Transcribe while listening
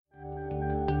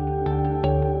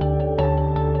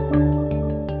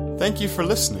Thank you for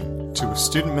listening to a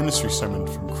student ministry sermon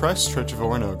from Christ Church of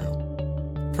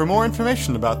Oronogo. For more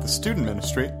information about the student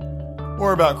ministry,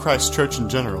 or about Christ Church in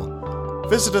general,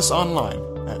 visit us online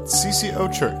at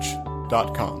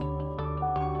ccochurch.com.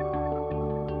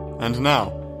 And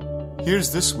now,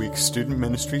 here's this week's student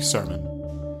ministry sermon.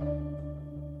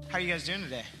 How are you guys doing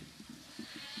today?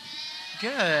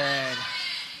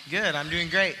 Good. I'm doing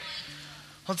great.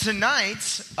 Well,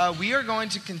 tonight, we are going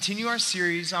to continue our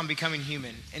series on becoming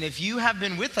human. And if you have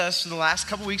been with us for the last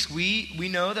couple weeks, we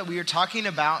know that we are talking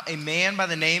about a man by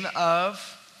the name of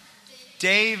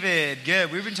David.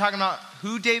 Good. We've been talking about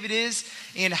who David is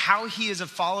and how he is a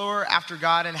follower after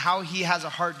God and how he has a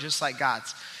heart just like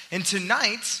God's. And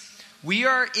tonight, we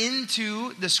are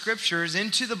into the scriptures,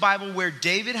 into the Bible, where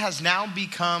David has now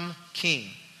become king.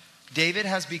 David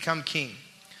has become king,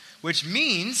 which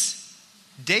means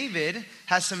David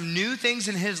has some new things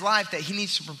in his life that he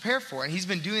needs to prepare for. And he's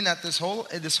been doing that this whole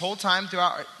time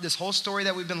throughout this whole story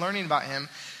that we've been learning about him.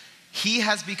 He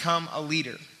has become a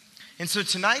leader. And so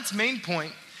tonight's main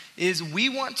point is we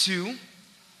want to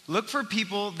look for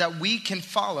people that we can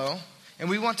follow, and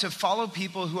we want to follow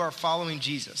people who are following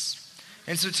Jesus.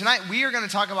 And so tonight we are going to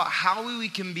talk about how we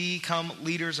can become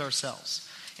leaders ourselves.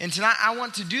 And tonight I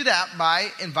want to do that by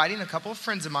inviting a couple of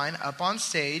friends of mine up on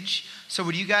stage. So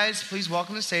would you guys please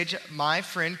welcome to the stage my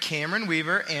friend Cameron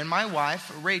Weaver and my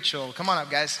wife Rachel. Come on up,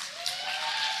 guys.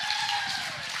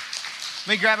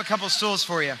 Let me grab a couple of stools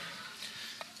for you.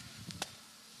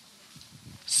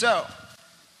 So,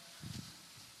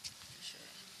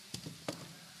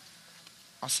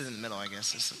 I'll sit in the middle, I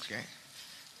guess. This looks great.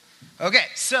 Okay,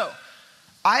 so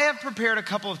I have prepared a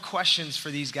couple of questions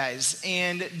for these guys,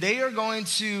 and they are going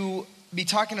to be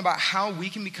talking about how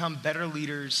we can become better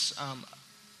leaders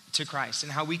to Christ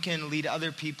and how we can lead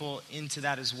other people into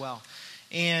that as well.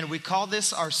 And we call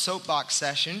this our soapbox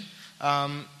session.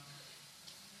 Yeah,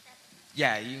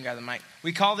 you can grab the mic.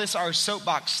 We call this our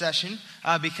soapbox session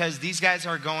because these guys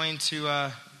are going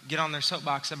to get on their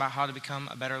soapbox about how to become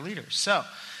a better leader. So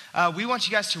we want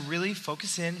you guys to really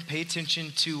focus in, pay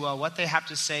attention to what they have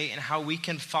to say and how we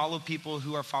can follow people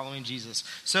who are following Jesus.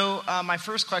 So my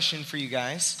first question for you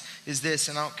guys is this,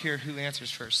 and I don't care who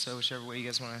answers first, so whichever way you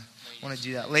guys want to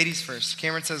do that. Ladies first.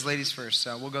 Cameron says ladies first,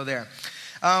 so we'll go there.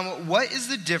 What is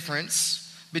the difference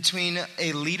between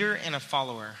a leader and a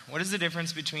follower? What is the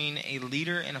difference between a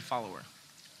leader and a follower?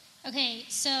 Okay,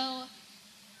 so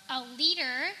a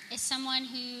leader is someone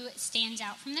who stands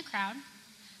out from the crowd.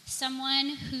 Someone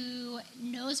who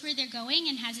knows where they're going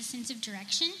and has a sense of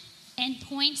direction and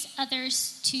points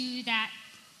others to that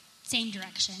same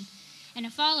direction. And a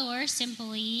follower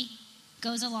simply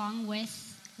goes along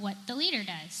with what the leader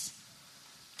does.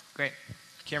 Great.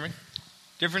 Cameron?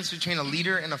 Difference between a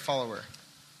leader and a follower?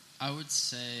 I would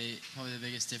say probably the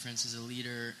biggest difference is a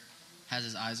leader has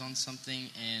his eyes on something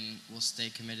and will stay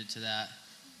committed to that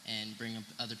and bring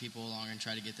other people along and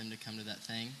try to get them to come to that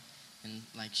thing. And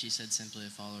like she said, simply a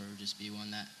follower would just be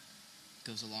one that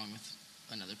goes along with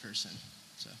another person.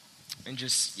 And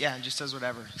just does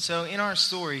whatever. So in our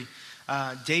story,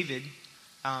 David,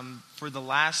 for the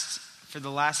last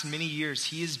many years,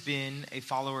 he has been a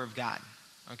follower of God.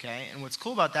 Okay, and what's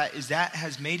cool about that is that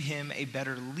has made him a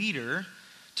better leader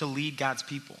to lead God's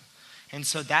people. And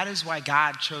so that is why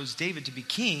God chose David to be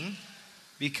king,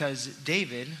 because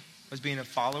David was being a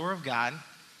follower of God.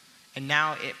 And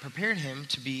now it prepared him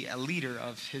to be a leader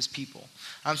of his people.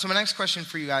 So my next question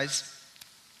for you guys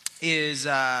is,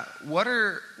 what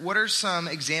are some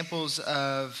examples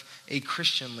of a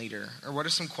Christian leader? Or what are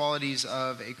some qualities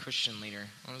of a Christian leader?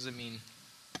 What does it mean?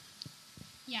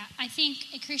 Yeah, I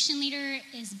think a Christian leader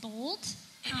is bold.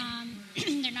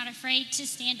 They're not afraid to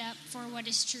stand up for what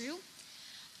is true.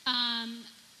 I'm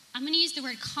going to use the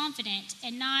word confident,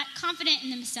 and not confident in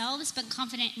themselves, but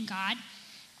confident in God.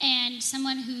 And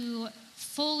someone who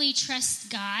fully trusts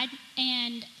God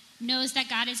and knows that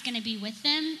God is going to be with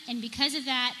them. And because of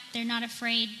that, they're not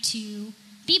afraid to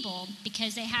be bold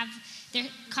because they have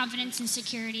their confidence and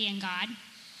security in God.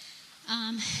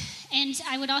 And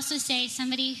I would also say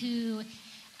somebody who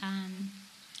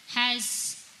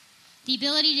has the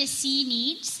ability to see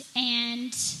needs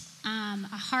and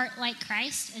a heart like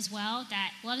Christ as well,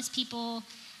 that loves people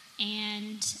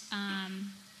and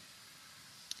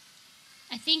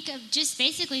I think of just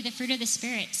basically the fruit of the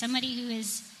Spirit, somebody who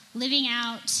is living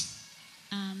out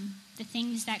the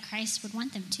things that Christ would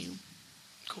want them to.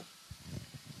 Cool.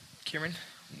 Cameron?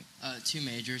 Two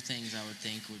major things I would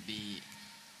think would be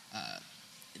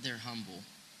they're humble,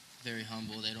 very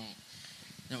humble. They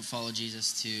don't follow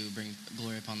Jesus to bring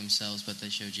glory upon themselves, but they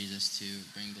show Jesus to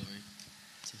bring glory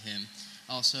to him.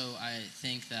 Also, I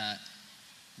think that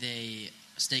they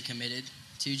stay committed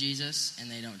to Jesus, and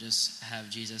they don't just have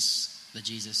the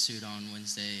Jesus suit on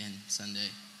Wednesday and Sunday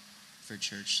for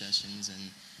church sessions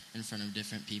and in front of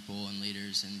different people and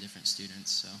leaders and different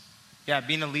students. So Yeah,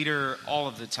 being a leader all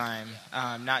of the time,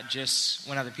 not just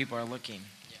when other people are looking.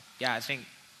 Yeah, I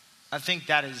think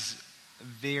that is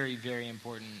very, very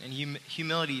important. And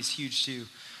humility is huge too,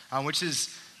 which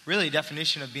is really a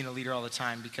definition of being a leader all the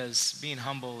time, because being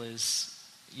humble is,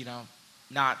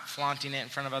 not flaunting it in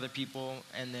front of other people,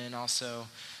 and then also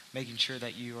making sure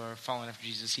that you are following after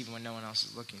Jesus even when no one else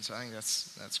is looking. So I think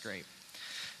that's great.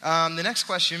 The next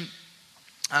question,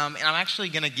 and I'm actually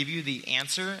going to give you the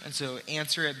answer, and so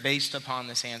answer it based upon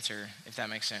this answer, if that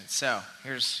makes sense. So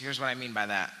here's what I mean by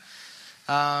that.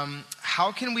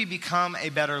 How can we become a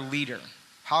better leader?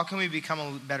 How can we become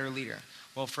a better leader?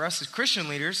 Well, for us as Christian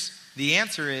leaders, the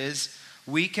answer is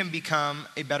we can become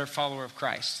a better follower of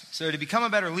Christ. So to become a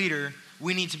better leader,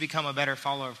 we need to become a better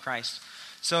follower of Christ.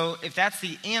 So if that's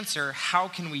the answer, how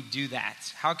can we do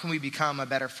that? How can we become a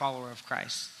better follower of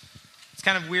Christ? It's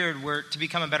kind of weird where to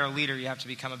become a better leader, you have to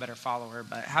become a better follower.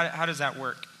 But how does that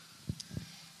work?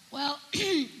 Well,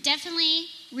 definitely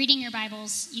reading your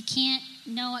Bibles. You can't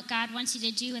know what God wants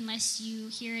you to do unless you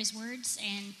hear his words,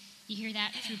 and you hear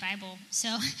that through Bible.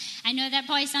 So I know that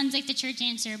probably sounds like the church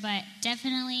answer, but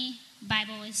definitely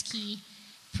Bible is key.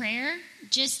 Prayer,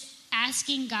 just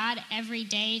asking God every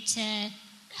day to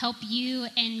help you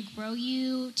and grow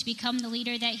you to become the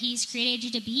leader that he's created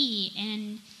you to be.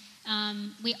 And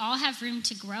we all have room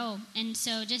to grow. And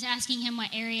so just asking him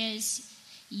what areas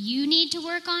you need to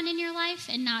work on in your life,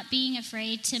 and not being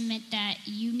afraid to admit that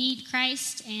you need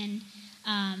Christ. And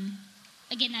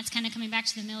again, that's kind of coming back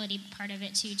to the humility part of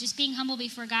it too. Just being humble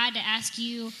before God to ask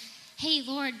you, hey,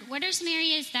 Lord, what are some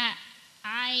areas that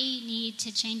I need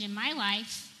to change in my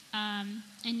life?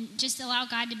 And just allow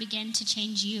God to begin to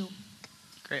change you.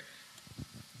 Great.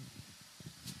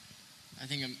 I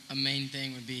think a main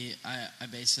thing would be, I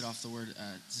base it off the word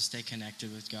to stay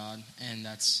connected with God. And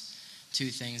that's two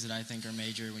things that I think are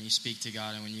major when you speak to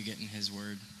God and when you get in his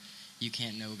word. You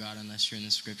can't know God unless you're in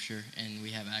the scripture, and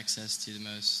we have access to the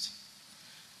most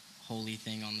holy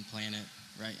thing on the planet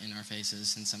right in our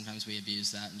faces, and sometimes we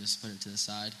abuse that and just put it to the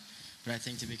side. But I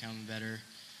think to become a better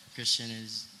Christian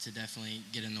is to definitely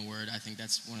get in the word. I think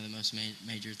that's one of the most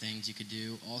major things you could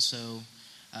do. Also,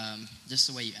 just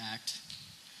the way you act.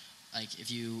 Like if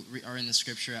you are in the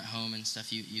scripture at home and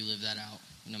stuff, you live that out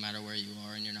no matter where you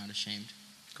are, and you're not ashamed.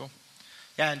 Cool.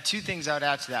 Yeah, and two things I would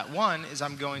add to that. One is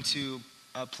I'm going to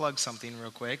plug something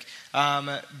real quick.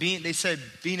 They said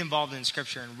being involved in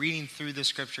Scripture and reading through the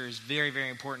Scripture is very, very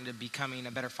important to becoming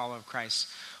a better follower of Christ.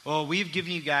 Well, we've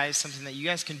given you guys something that you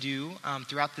guys can do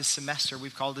throughout this semester.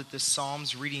 We've called it the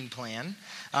Psalms Reading Plan,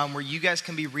 where you guys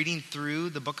can be reading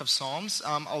through the book of Psalms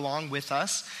along with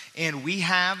us. And we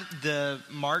have the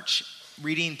March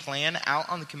reading plan out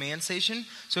on the command station.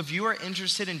 So if you are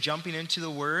interested in jumping into the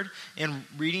word and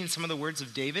reading some of the words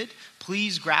of David,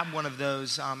 please grab one of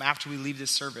those after we leave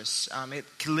this service. It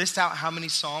can list out how many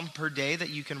psalms per day that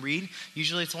you can read.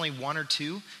 Usually it's only one or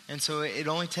two, and so it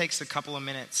only takes a couple of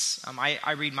minutes.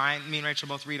 I read mine. Me and Rachel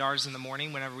both read ours in the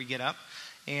morning whenever we get up,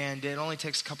 and it only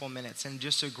takes a couple of minutes. And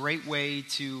just a great way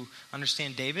to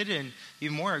understand David, and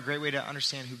even more, a great way to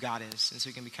understand who God is, and so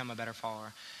you can become a better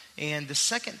follower. And the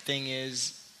second thing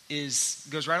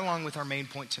goes right along with our main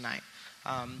point tonight.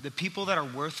 The people that are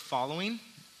worth following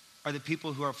are the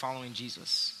people who are following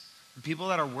Jesus. The people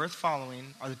that are worth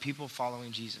following are the people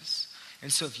following Jesus.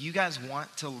 And so if you guys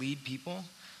want to lead people,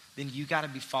 then you got to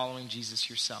be following Jesus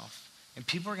yourself. And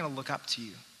people are going to look up to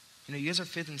you. You guys are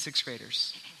 5th and 6th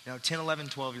graders, 10, 11,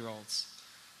 12-year-olds.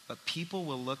 But people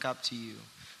will look up to you.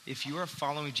 If you are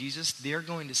following Jesus, they're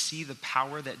going to see the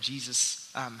power that Jesus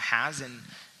has and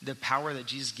the power that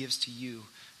Jesus gives to you.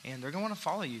 And they're going to want to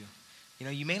follow you.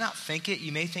 You may not think it.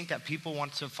 You may think that people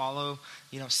want to follow,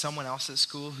 someone else at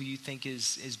school who you think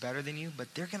is better than you.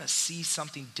 But they're going to see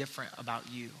something different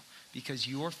about you because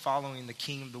you're following the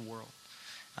King of the world.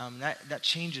 That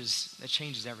changes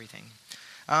everything.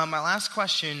 My last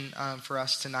question for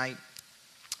us tonight,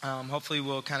 hopefully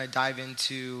we'll kind of dive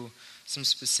into some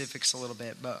specifics a little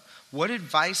bit, but what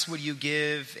advice would you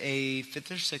give a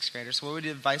 5th or 6th grader? So what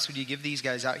advice would you give these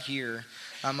guys out here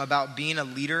about being a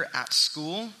leader at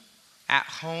school, at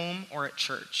home, or at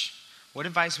church? What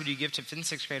advice would you give to 5th and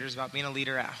 6th graders about being a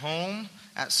leader at home,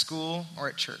 at school, or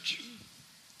at church?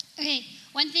 Okay,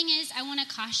 one thing is I want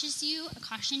to caution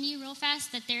you real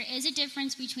fast that there is a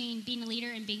difference between being a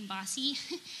leader and being bossy.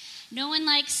 No one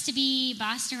likes to be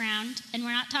bossed around, and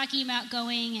we're not talking about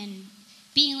going and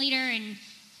being a leader and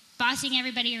bossing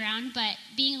everybody around, but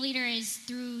being a leader is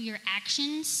through your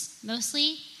actions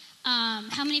mostly.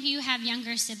 How many of you have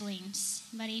younger siblings?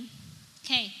 Anybody?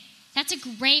 Okay, that's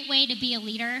a great way to be a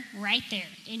leader right there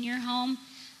in your home.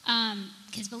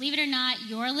 Because believe it or not,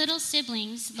 your little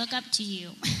siblings look up to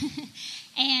you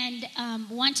and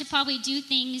want to probably do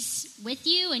things with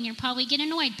you, and you'll probably get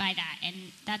annoyed by that, and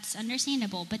that's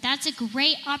understandable. But that's a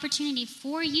great opportunity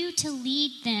for you to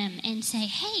lead them and say,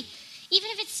 hey, even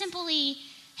if it's simply,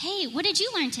 hey, what did you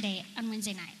learn today on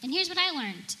Wednesday night? And here's what I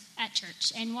learned at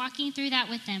church, and walking through that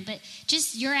with them. But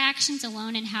just your actions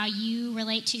alone and how you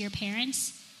relate to your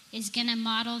parents is going to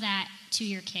model that to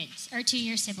your kids or to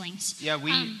your siblings. Yeah,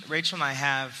 Rachel and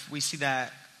I we see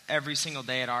that every single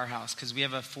day at our house, because we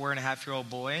have a 4.5-year-old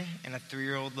boy and a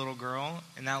 3-year-old little girl,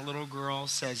 and that little girl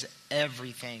says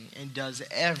everything and does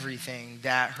everything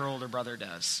that her older brother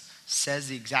does. Says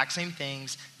the exact same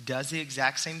things, does the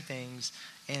exact same things,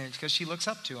 and it's because she looks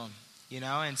up to him,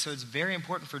 and so it's very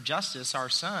important for Justice, our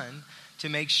son, to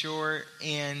make sure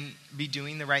and be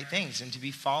doing the right things and to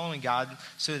be following God,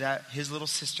 so that his little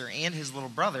sister and his little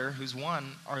brother, who's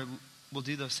one, will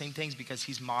do those same things because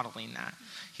he's modeling that.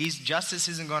 Justice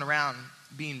isn't going around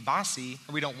being bossy.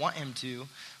 We don't want him to.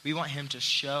 We want him to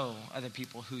show other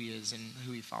people who he is and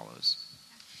who he follows.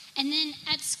 And then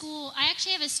at school, I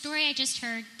actually have a story I just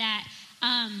heard that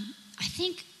I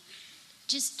think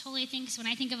just totally thinks when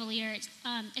I think of a leader,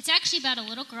 it's actually about a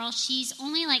little girl. She's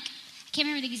only I can't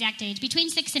remember the exact age, between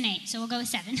 6 and 8, so we'll go with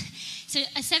 7. So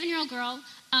a 7-year-old girl,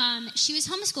 she was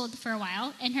homeschooled for a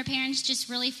while, and her parents just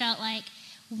really felt like,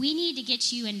 we need to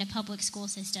get you into public school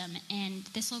system. And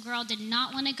this little girl did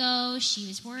not want to go. She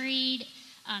was worried,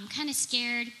 kind of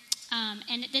scared.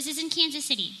 And this is in Kansas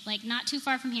City, not too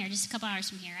far from here, just a couple hours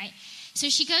from here, right? So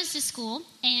she goes to school,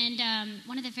 and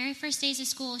one of the very first days of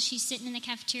school, she's sitting in the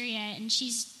cafeteria, and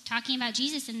she's talking about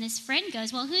Jesus, and this friend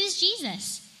goes, well, who's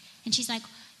Jesus? And she's like,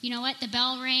 you know what? The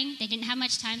bell rang. They didn't have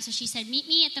much time, so she said, meet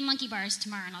me at the monkey bars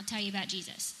tomorrow, and I'll tell you about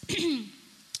Jesus.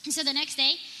 And so the next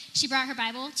day, she brought her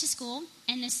Bible to school,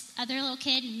 and this other little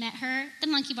kid met her at the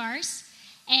monkey bars,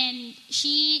 and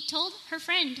she told her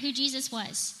friend who Jesus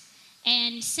was.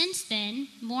 And since then,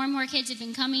 more and more kids have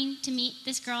been coming to meet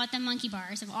this girl at the monkey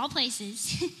bars, of all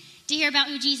places, to hear about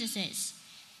who Jesus is.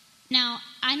 Now,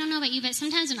 I don't know about you, but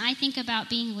sometimes when I think about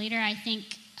being a leader, I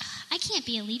think, I can't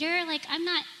be a leader. I'm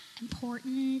not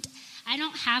important. I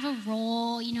don't have a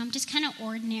role. I'm just kind of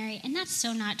ordinary. And that's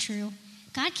so not true.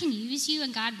 God can use you,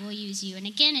 and God will use you. And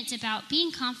again, it's about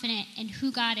being confident in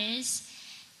who God is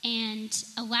and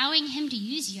allowing him to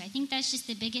use you. I think that's just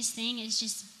the biggest thing, is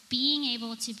just being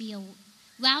able to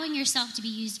allowing yourself to be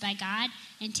used by God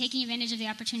and taking advantage of the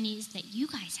opportunities that you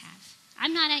guys have.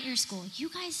 I'm not at your school. You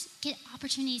guys get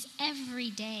opportunities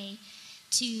every day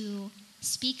to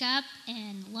speak up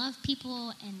and love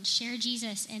people and share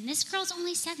Jesus. And this girl's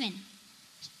only 7.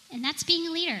 And that's being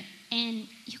a leader. And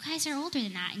you guys are older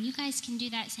than that, and you guys can do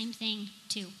that same thing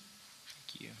too.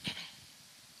 Thank you.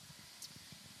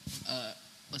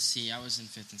 Let's see, I was in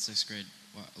 5th and 6th grade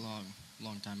a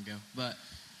long time ago. But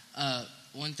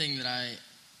one thing that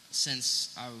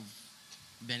since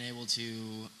I've been able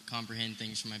to comprehend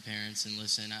things from my parents and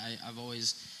listen, I've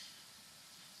always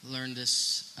learned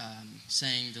this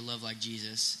saying to love like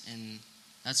Jesus. And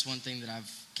that's one thing that I've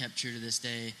kept true to this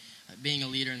day. Being a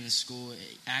leader in the school,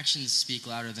 actions speak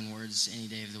louder than words any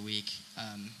day of the week.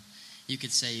 You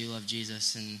could say you love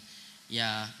Jesus, and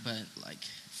but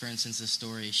for instance, the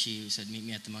story, she said, meet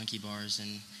me at the monkey bars,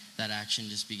 and that action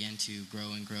just began to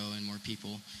grow and more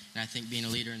people. And I think being a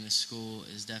leader in this school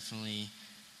is definitely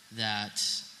that.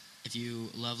 If you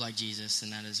love like Jesus, then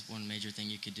that is one major thing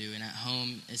you could do. And at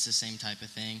home, it's the same type of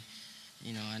thing.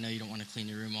 I know you don't want to clean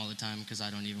your room all the time, because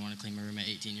I don't even want to clean my room at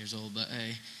 18 years old, but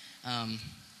hey,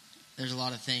 there's a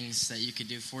lot of things that you could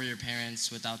do for your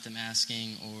parents without them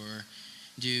asking, or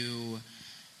do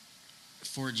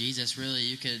for Jesus. Really,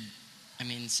 you could,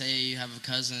 say you have a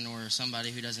cousin or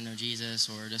somebody who doesn't know Jesus,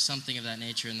 or just something of that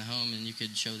nature in the home, and you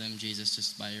could show them Jesus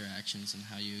just by your actions and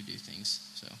how you do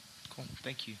things. So cool.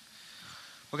 Thank you.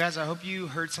 Well, guys, I hope you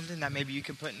heard something that maybe you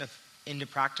can put into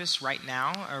practice right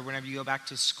now, or whenever you go back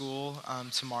to school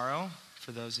tomorrow,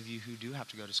 for those of you who do have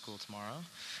to go to school tomorrow.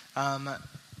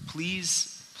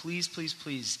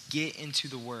 Please get into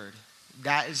the Word.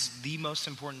 That is the most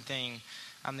important thing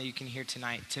that you can hear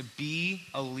tonight. To be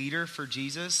a leader for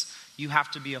Jesus, you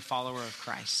have to be a follower of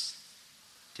Christ.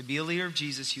 To be a leader of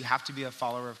Jesus, you have to be a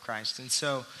follower of Christ. And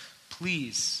so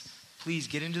please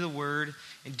get into the Word,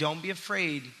 and don't be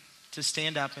afraid to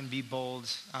stand up and be bold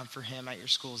for him at your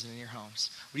schools and in your homes.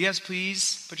 Would you guys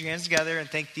please put your hands together and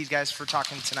thank these guys for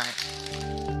talking tonight.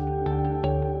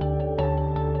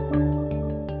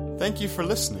 Thank you for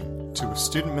listening to a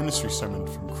student ministry sermon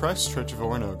from Christ Church of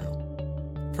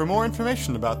Oronogo. For more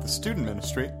information about the student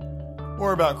ministry,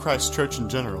 or about Christ Church in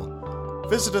general,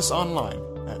 visit us online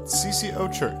at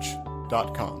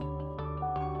ccochurch.com.